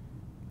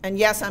 And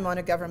yes, I'm on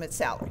a government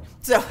salary.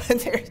 So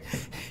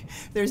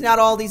there's not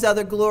all these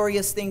other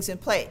glorious things in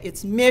play.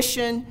 It's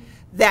mission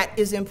that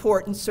is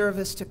important,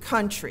 service to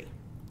country.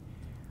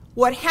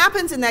 What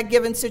happens in that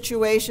given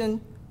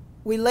situation,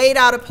 we laid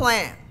out a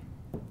plan,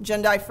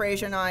 Jendai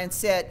Fraser and I, and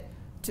said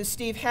to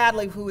Steve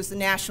Hadley, who was the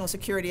National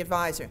Security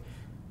Advisor,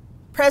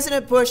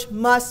 President Bush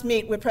must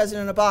meet with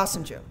President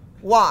Obasanjo.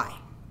 Why?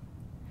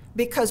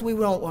 Because we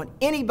don't want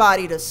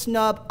anybody to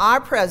snub our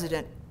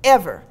president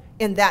ever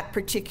in that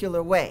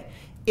particular way.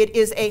 It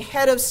is a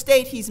head of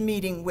state he's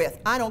meeting with.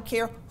 I don't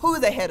care who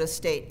the head of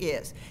state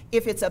is.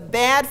 If it's a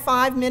bad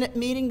 5-minute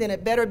meeting, then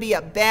it better be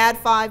a bad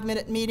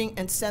 5-minute meeting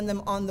and send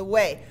them on the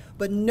way.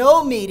 But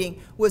no meeting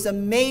was a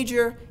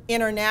major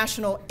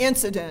international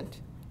incident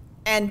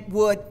and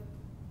would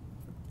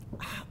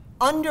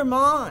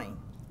undermine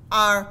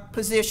our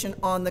position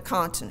on the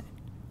continent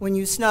when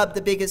you snub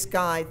the biggest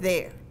guy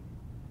there.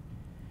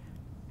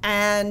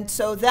 And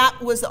so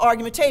that was the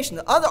argumentation.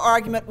 The other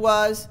argument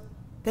was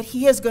that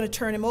he is going to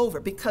turn him over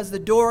because the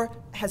door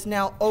has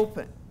now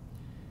opened.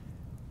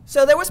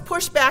 So there was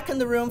pushback in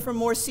the room from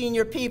more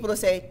senior people to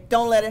say,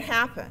 don't let it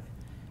happen.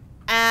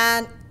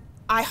 And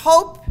I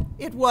hope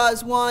it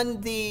was,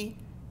 one, the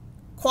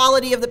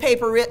quality of the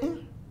paper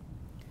written,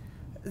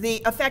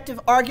 the effective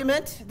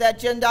argument that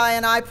Jendai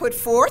and I put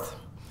forth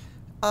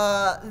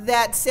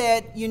that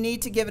said, you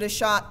need to give it a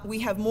shot. We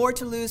have more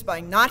to lose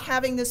by not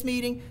having this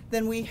meeting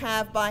than we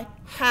have by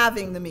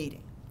having the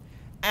meeting.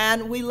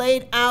 And we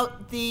laid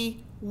out the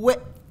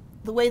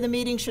way the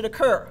meeting should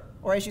occur.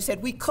 Or as you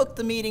said, we cooked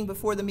the meeting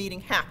before the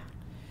meeting happened.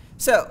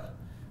 So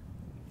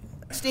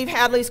Steve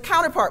Hadley's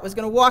counterpart was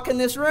going to walk in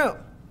this room.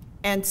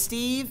 And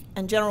Steve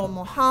and General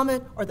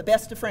Mohammed are the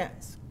best of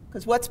friends.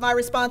 Because what's my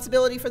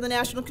responsibility for the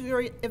National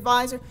Security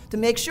Advisor? To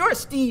make sure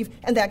Steve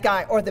and that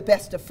guy are the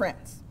best of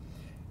friends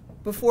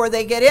before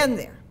they get in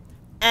there.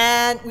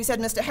 And we said,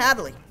 Mr.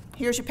 Hadley,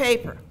 here's your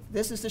paper.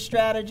 This is the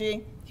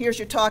strategy. Here's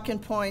your talking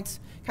points.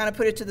 Kind of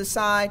put it to the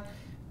side.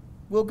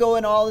 We'll go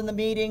in all in the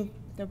meeting.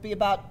 There'll be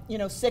about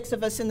 6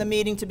 of us in the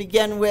meeting to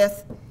begin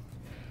with.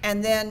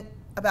 And then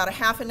about a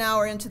half an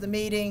hour into the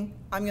meeting,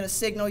 I'm going to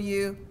signal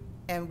you,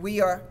 and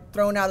we are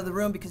thrown out of the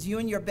room because you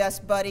and your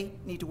best buddy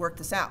need to work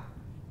this out.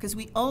 Because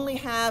we only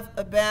have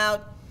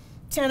about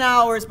 10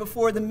 hours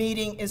before the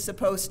meeting is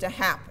supposed to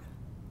happen.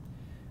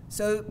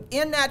 So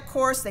in that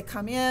course, they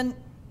come in.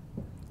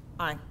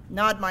 I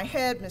nod my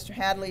head. Mr.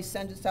 Hadley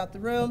sends us out the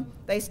room.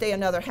 They stay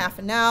another half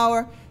an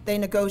hour. They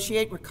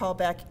negotiate. We're called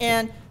back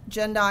in.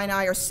 Jendai and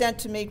I are sent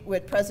to meet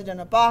with President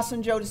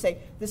Obasanjo to say,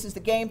 this is the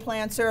game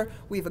plan, sir.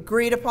 We've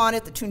agreed upon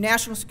it. The 2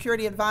 national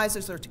security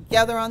advisors are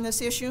together on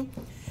this issue.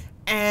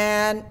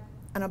 And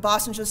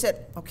Obasanjo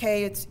said,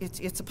 okay,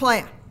 it's a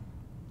plan.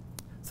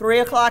 3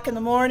 o'clock in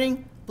the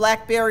morning,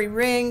 BlackBerry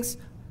rings.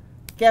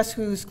 Guess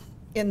who's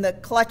in the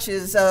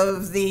clutches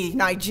of the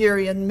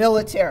Nigerian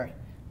military?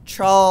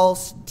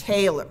 Charles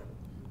Taylor.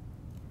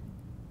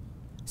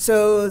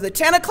 So the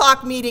 10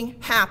 o'clock meeting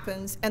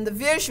happens, and the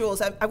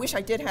visuals, I wish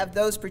I did have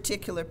those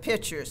particular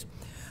pictures.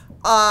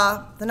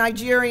 The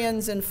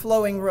Nigerians in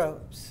flowing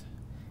robes,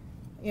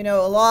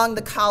 along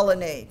the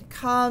colonnade,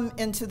 come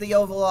into the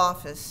Oval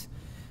Office.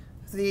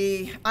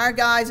 Our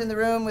guys in the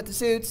room with the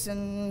suits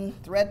and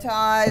the red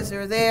ties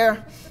are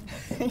there.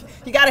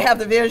 You got to have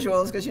the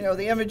visuals because,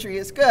 the imagery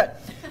is good.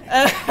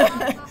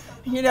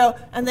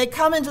 And they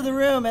come into the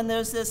room, and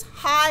there's this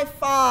high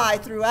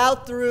five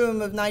throughout the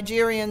room of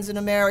Nigerians and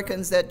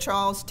Americans that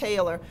Charles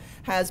Taylor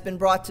has been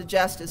brought to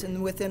justice.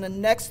 And within the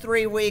next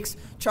 3 weeks,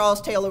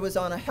 Charles Taylor was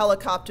on a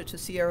helicopter to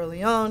Sierra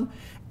Leone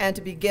and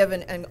to be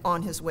given and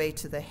on his way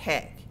to The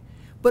Hague.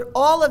 But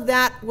all of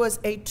that was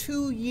a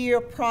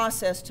 2-year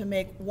process to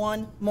make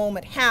one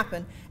moment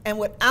happen. And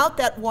without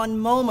that one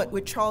moment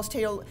with Charles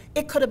Taylor,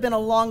 it could have been a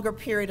longer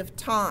period of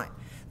time.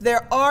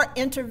 There are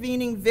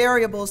intervening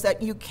variables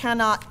that you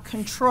cannot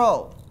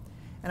control.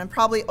 And I'm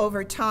probably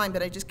over time,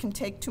 but I just can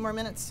take 2 more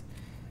minutes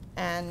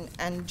and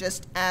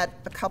just add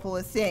a couple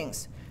of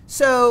things.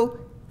 So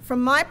from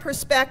my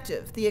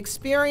perspective, the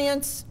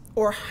experience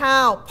or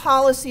how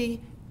policy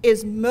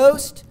is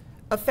most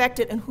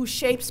affected and who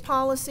shapes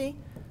policy,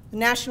 the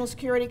National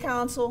Security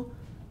Council,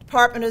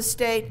 Department of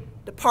State,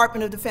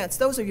 Department of Defense.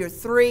 Those are your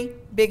 3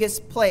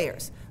 biggest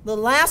players. The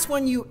last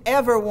one you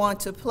ever want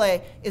to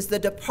play is the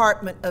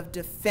Department of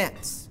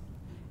Defense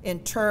in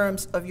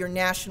terms of your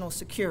national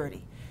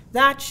security.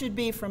 That should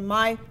be, from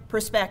my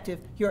perspective,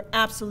 your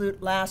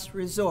absolute last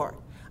resort.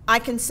 I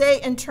can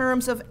say in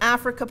terms of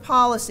Africa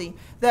policy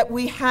that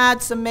we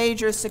had some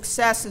major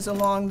successes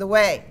along the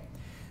way.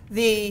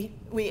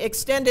 We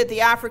extended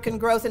the African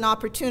Growth and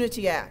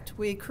Opportunity Act.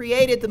 We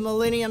created the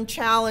Millennium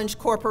Challenge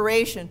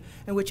Corporation,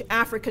 in which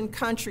African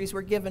countries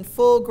were given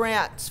full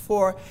grants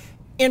for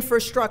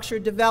infrastructure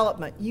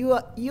development.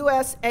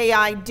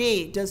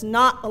 USAID does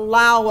not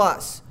allow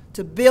us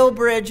to build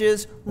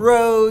bridges,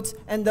 roads,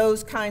 and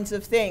those kinds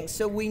of things.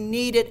 So we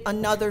needed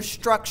another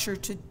structure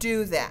to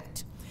do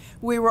that.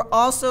 We were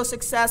also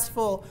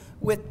successful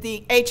with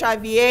the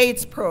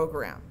HIV/AIDS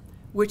program,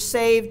 which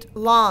saved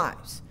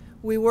lives.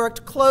 We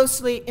worked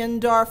closely in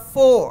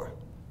Darfur.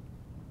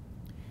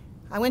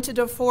 I went to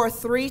Darfur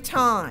 3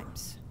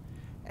 times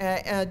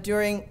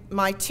during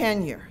my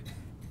tenure.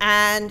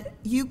 And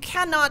you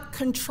cannot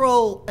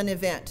control an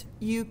event.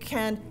 You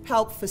can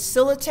help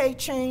facilitate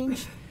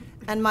change.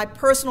 And my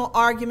personal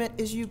argument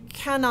is you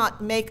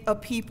cannot make a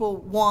people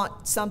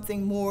want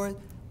something more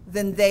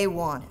than they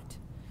want it.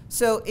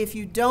 So if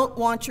you don't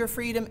want your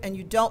freedom and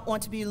you don't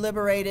want to be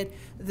liberated,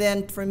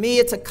 then for me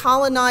it's a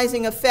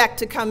colonizing effect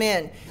to come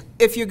in.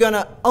 If you're going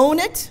to own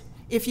it,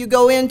 if you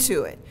go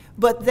into it.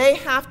 But they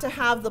have to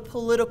have the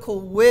political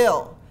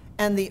will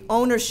and the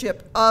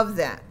ownership of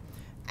that.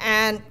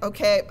 And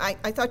okay,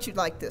 I thought you'd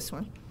like this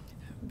one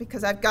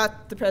because I've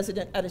got the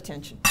president at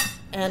attention.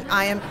 And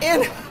I am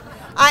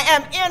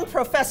in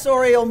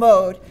professorial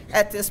mode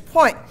at this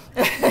point.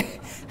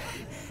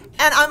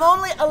 And I'm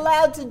only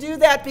allowed to do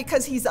that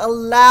because he's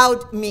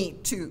allowed me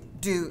to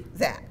do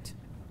that.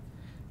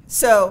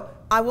 So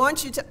I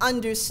want you to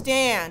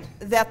understand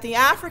that the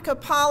Africa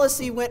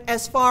policy went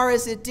as far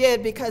as it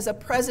did because a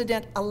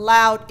president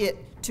allowed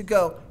it to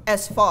go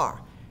as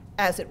far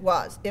as it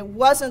was. It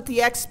wasn't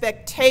the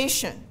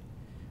expectation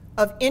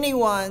of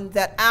anyone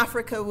that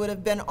Africa would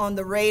have been on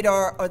the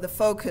radar or the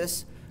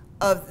focus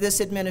of this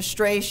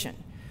administration.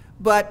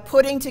 But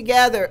putting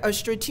together a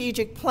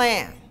strategic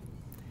plan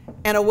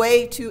and a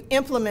way to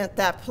implement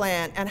that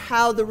plan and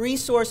how the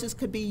resources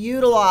could be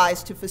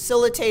utilized to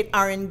facilitate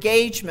our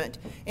engagement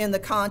in the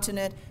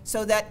continent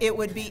so that it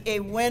would be a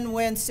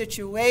win-win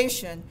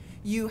situation,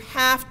 you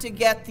have to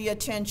get the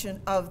attention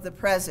of the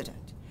president.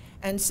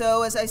 And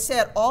so, as I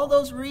said, all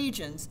those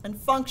regions and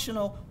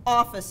functional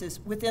offices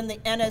within the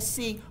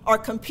NSC are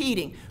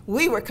competing.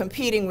 We were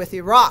competing with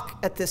Iraq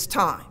at this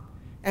time,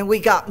 and we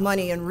got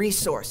money and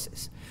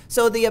resources.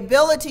 So the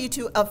ability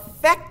to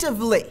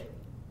effectively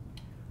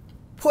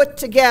put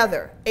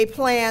together a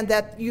plan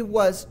that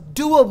was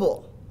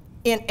doable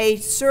in a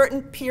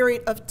certain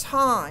period of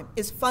time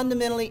is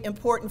fundamentally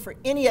important for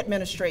any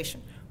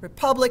administration,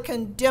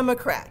 Republican,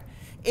 Democrat.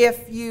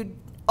 If you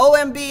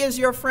OMB is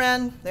your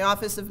friend, the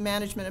Office of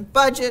Management and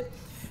Budget.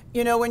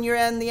 You know, when you're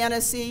in the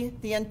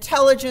NSC, the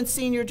Intelligence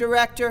Senior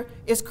Director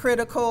is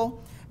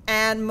critical,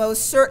 and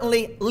most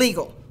certainly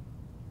legal.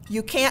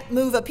 You can't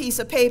move a piece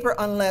of paper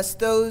unless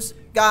those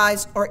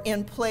guys are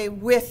in play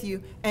with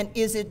you, and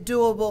is it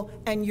doable,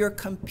 and you're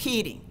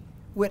competing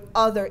with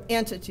other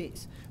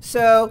entities.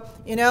 So,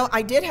 you know,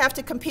 I did have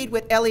to compete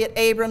with Elliott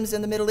Abrams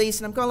in the Middle East,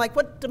 and I'm going like,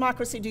 what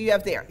democracy do you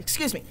have there?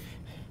 Excuse me.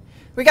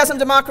 We got some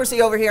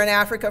democracy over here in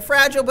Africa,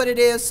 fragile, but it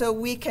is, so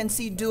we can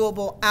see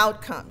doable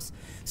outcomes.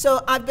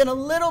 So I've been a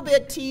little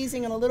bit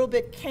teasing and a little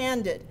bit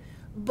candid,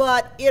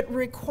 but it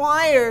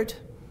required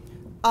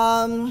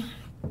a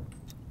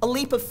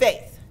leap of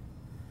faith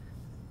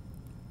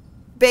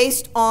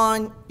based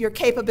on your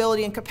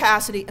capability and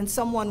capacity and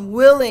someone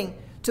willing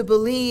to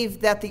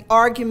believe that the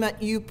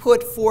argument you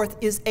put forth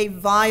is a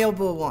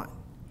viable one.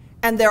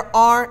 And there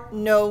are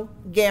no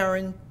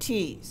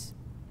guarantees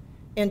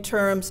in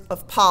terms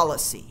of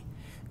policy.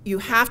 You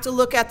have to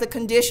look at the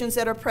conditions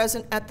that are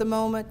present at the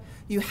moment.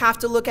 You have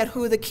to look at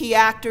who are the key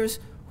actors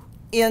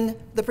in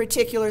the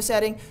particular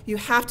setting. You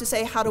have to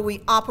say, how do we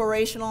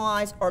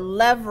operationalize or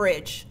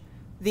leverage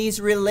these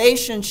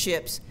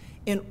relationships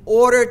in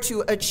order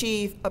to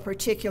achieve a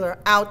particular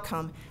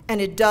outcome?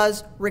 And it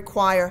does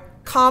require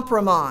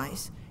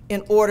compromise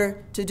in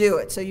order to do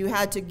it. So you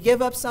had to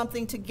give up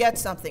something to get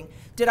something.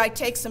 Did I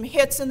take some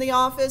hits in the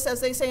office,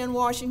 as they say in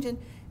Washington?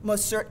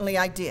 Most certainly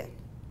I did.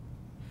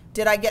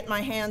 Did I get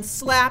my hands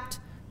slapped?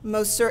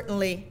 Most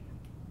certainly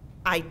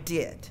I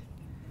did.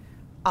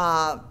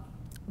 But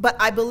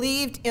I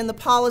believed in the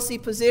policy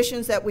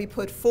positions that we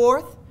put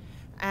forth,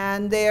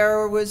 and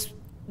there was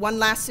one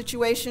last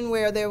situation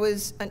where there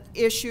was an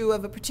issue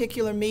of a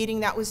particular meeting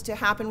that was to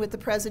happen with the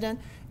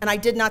president, and I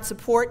did not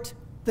support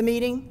the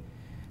meeting,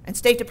 and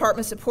State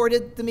Department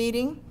supported the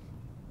meeting.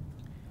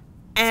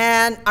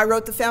 And I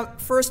wrote the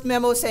first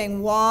memo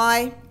saying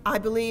why I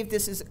believe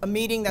this is a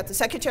meeting that the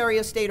Secretary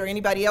of State or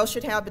anybody else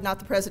should have, but not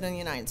the President of the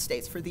United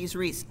States, for these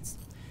reasons.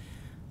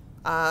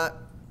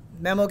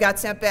 Memo got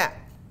sent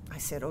back. I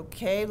said,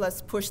 okay,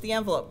 let's push the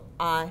envelope.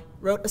 I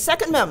wrote a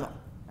second memo,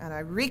 and I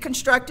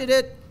reconstructed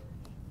it.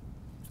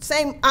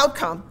 Same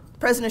outcome. The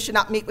President should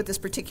not meet with this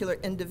particular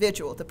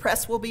individual. The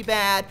press will be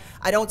bad.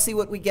 I don't see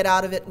what we get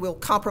out of it. We'll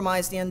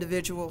compromise the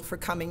individual for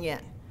coming in.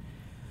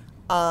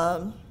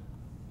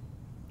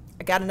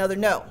 I got another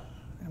no.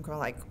 I'm going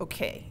like,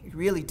 okay, you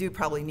really do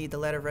probably need the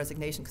letter of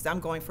resignation because I'm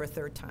going for a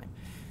third time.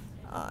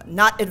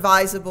 Not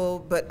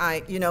advisable, but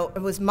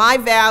it was my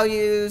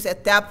values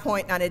at that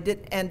point,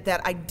 and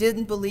that I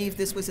didn't believe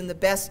this was in the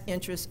best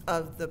interest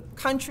of the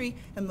country,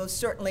 and most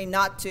certainly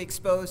not to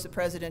expose the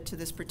president to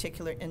this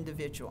particular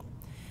individual.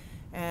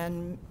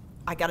 And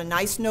I got a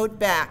nice note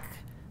back.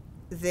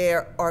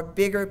 There are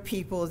bigger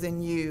people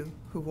than you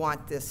who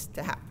want this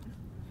to happen.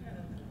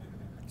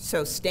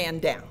 So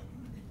stand down.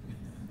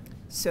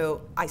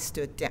 So I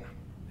stood down.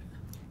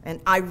 And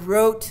I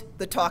wrote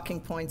the talking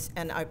points,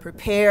 and I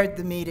prepared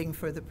the meeting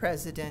for the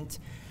president.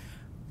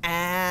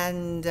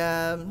 And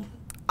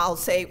I'll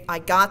say I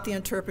got the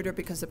interpreter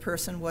because the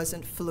person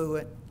wasn't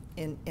fluent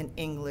in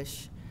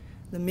English.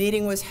 The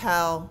meeting was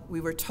held.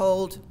 We were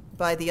told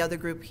by the other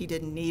group he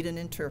didn't need an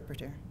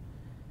interpreter.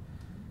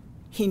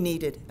 He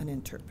needed an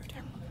interpreter.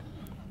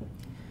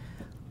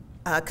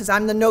 Because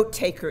I'm the note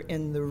taker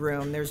in the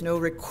room. There's no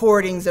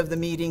recordings of the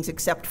meetings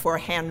except for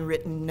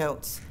handwritten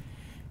notes.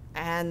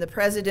 And the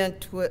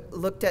president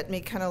looked at me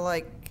kind of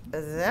like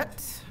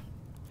that.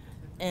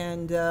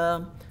 And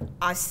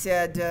I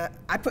said,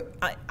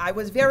 I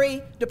was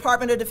very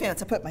Department of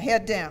Defense. I put my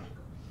head down.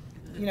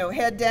 You know,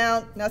 head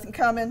down, nothing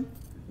coming.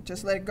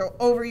 Just let it go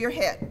over your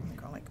head. I'm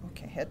going like,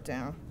 okay, head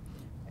down.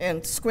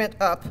 And squint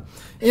up,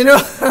 you know.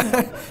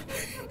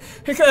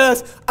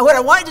 Because what I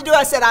wanted to do,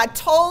 I said, I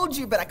told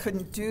you, but I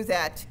couldn't do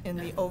that in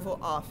the Oval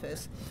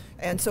Office.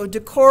 And so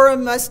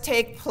decorum must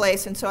take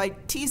place, and so I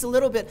tease a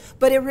little bit,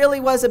 but it really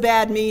was a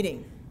bad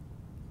meeting.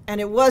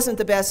 And it wasn't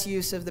the best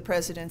use of the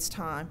president's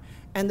time.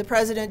 And the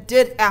president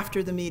did,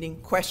 after the meeting,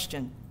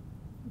 question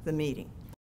the meeting.